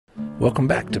Welcome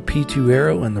back to P2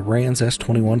 Aero and the RANS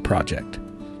S21 project.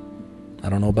 I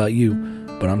don't know about you,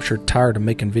 but I'm sure tired of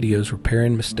making videos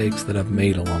repairing mistakes that I've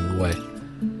made along the way.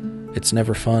 It's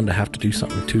never fun to have to do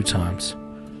something 2 times.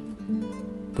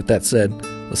 With that said,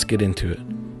 let's get into it.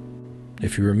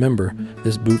 If you remember,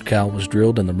 this boot cowl was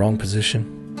drilled in the wrong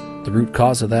position. The root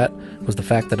cause of that was the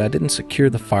fact that I didn't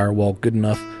secure the firewall good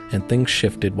enough and things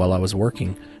shifted while I was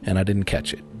working and I didn't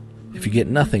catch it. If you get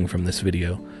nothing from this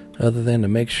video, other than to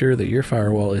make sure that your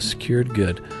firewall is secured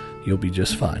good, you'll be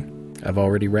just fine. I've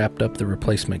already wrapped up the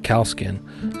replacement cowl skin.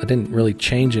 I didn't really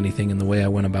change anything in the way I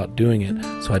went about doing it,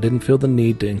 so I didn't feel the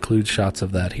need to include shots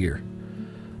of that here.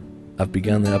 I've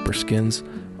begun the upper skins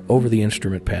over the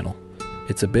instrument panel.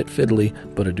 It's a bit fiddly,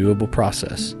 but a doable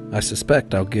process. I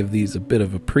suspect I'll give these a bit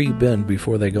of a pre-bend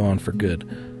before they go on for good.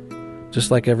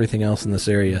 Just like everything else in this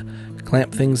area,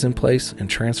 clamp things in place and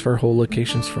transfer hole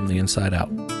locations from the inside out.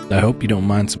 I hope you don't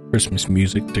mind some Christmas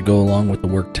music to go along with the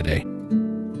work today.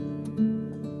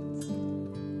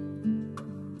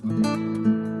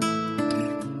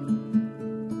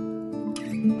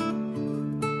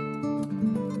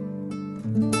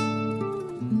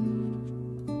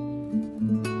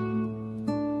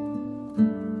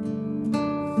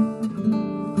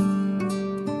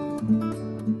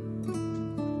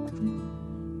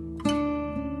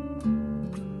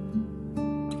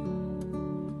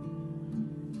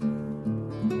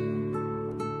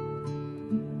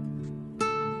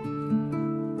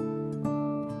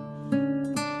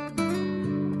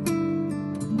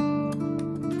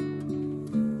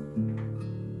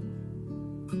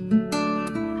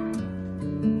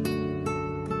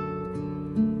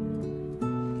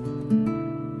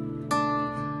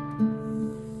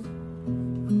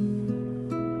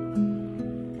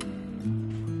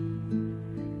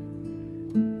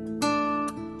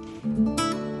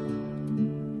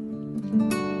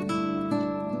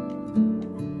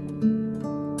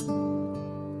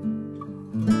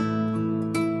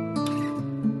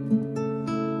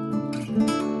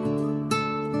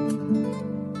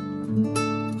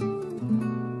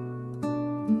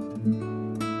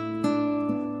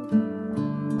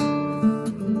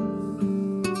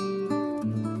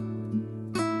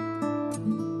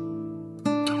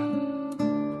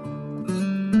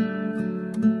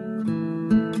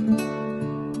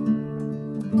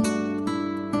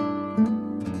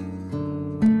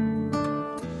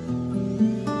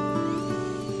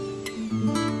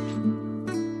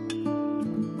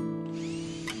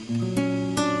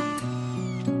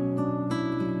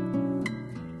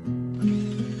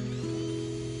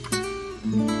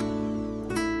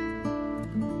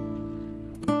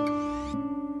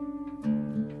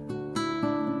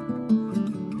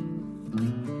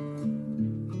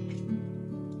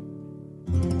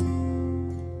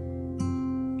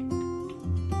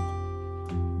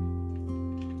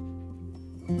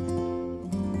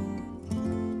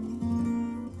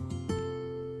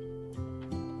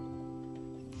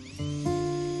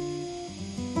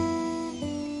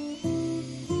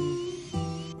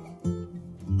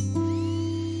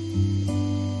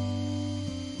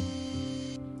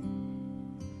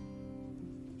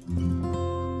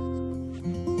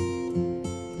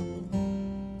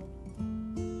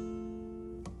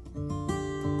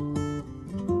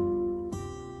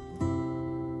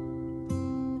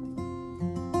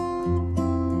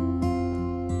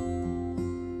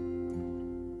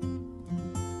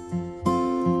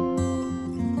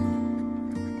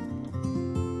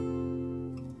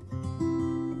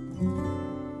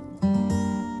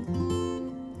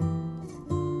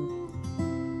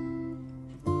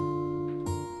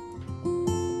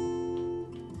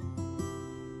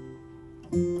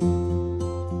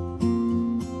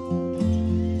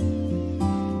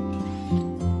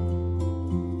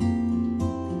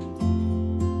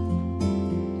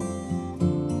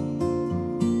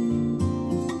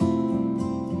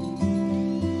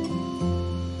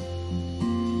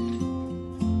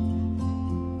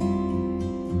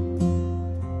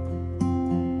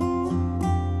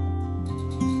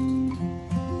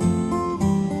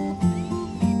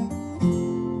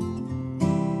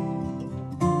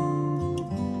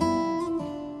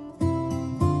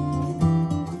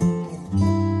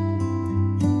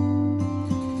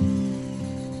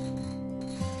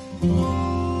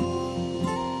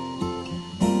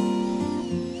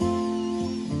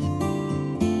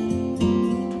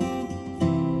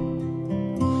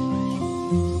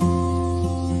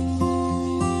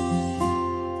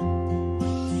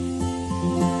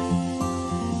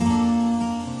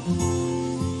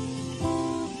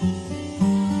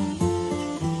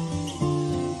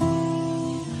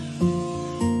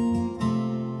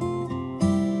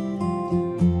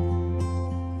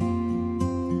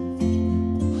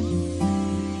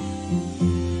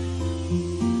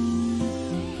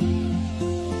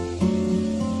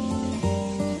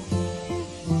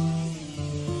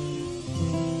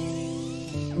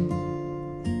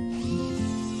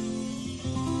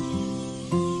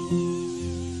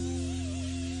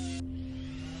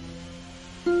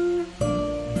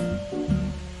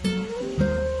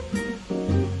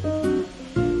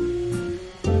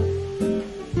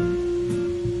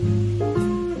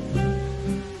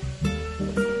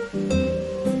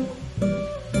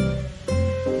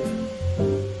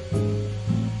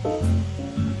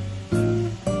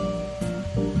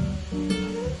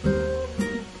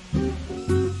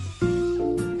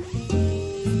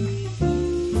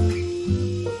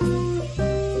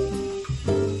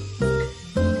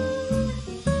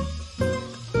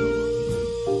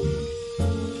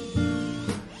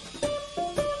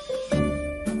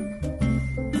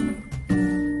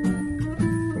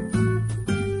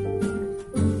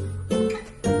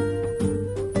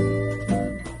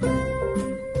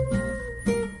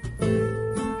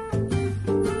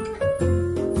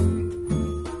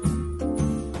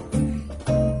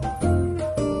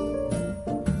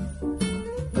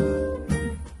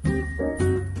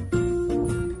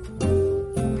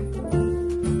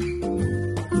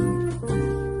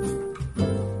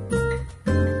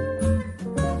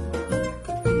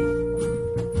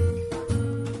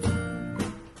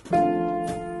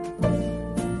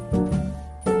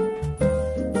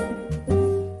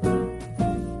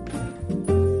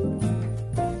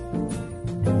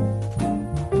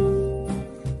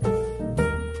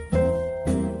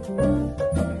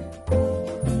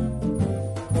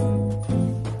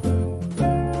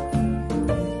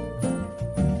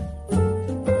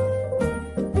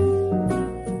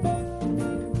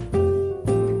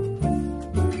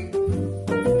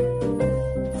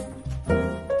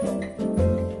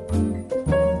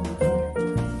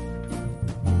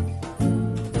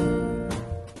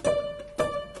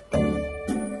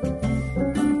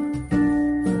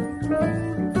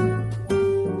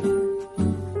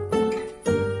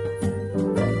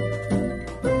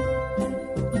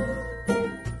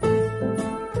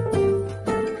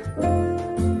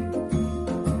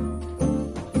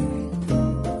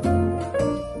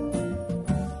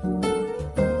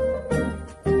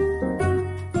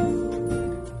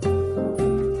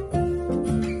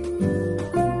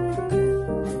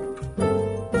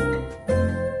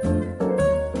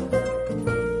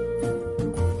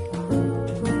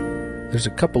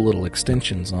 There's a couple little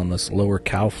extensions on this lower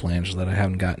cowl flange that I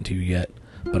haven't gotten to yet,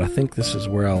 but I think this is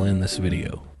where I'll end this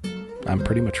video. I'm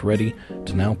pretty much ready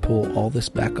to now pull all this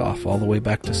back off all the way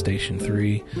back to station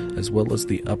 3, as well as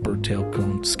the upper tail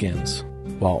cone skins.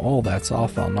 While all that's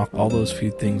off, I'll knock all those few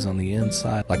things on the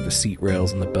inside, like the seat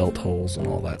rails and the belt holes and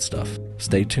all that stuff.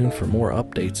 Stay tuned for more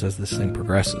updates as this thing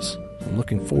progresses. I'm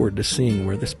looking forward to seeing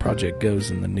where this project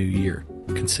goes in the new year.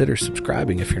 Consider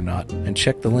subscribing if you're not, and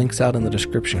check the links out in the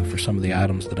description for some of the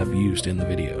items that I've used in the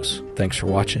videos. Thanks for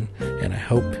watching, and I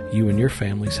hope you and your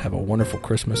families have a wonderful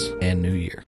Christmas and New Year.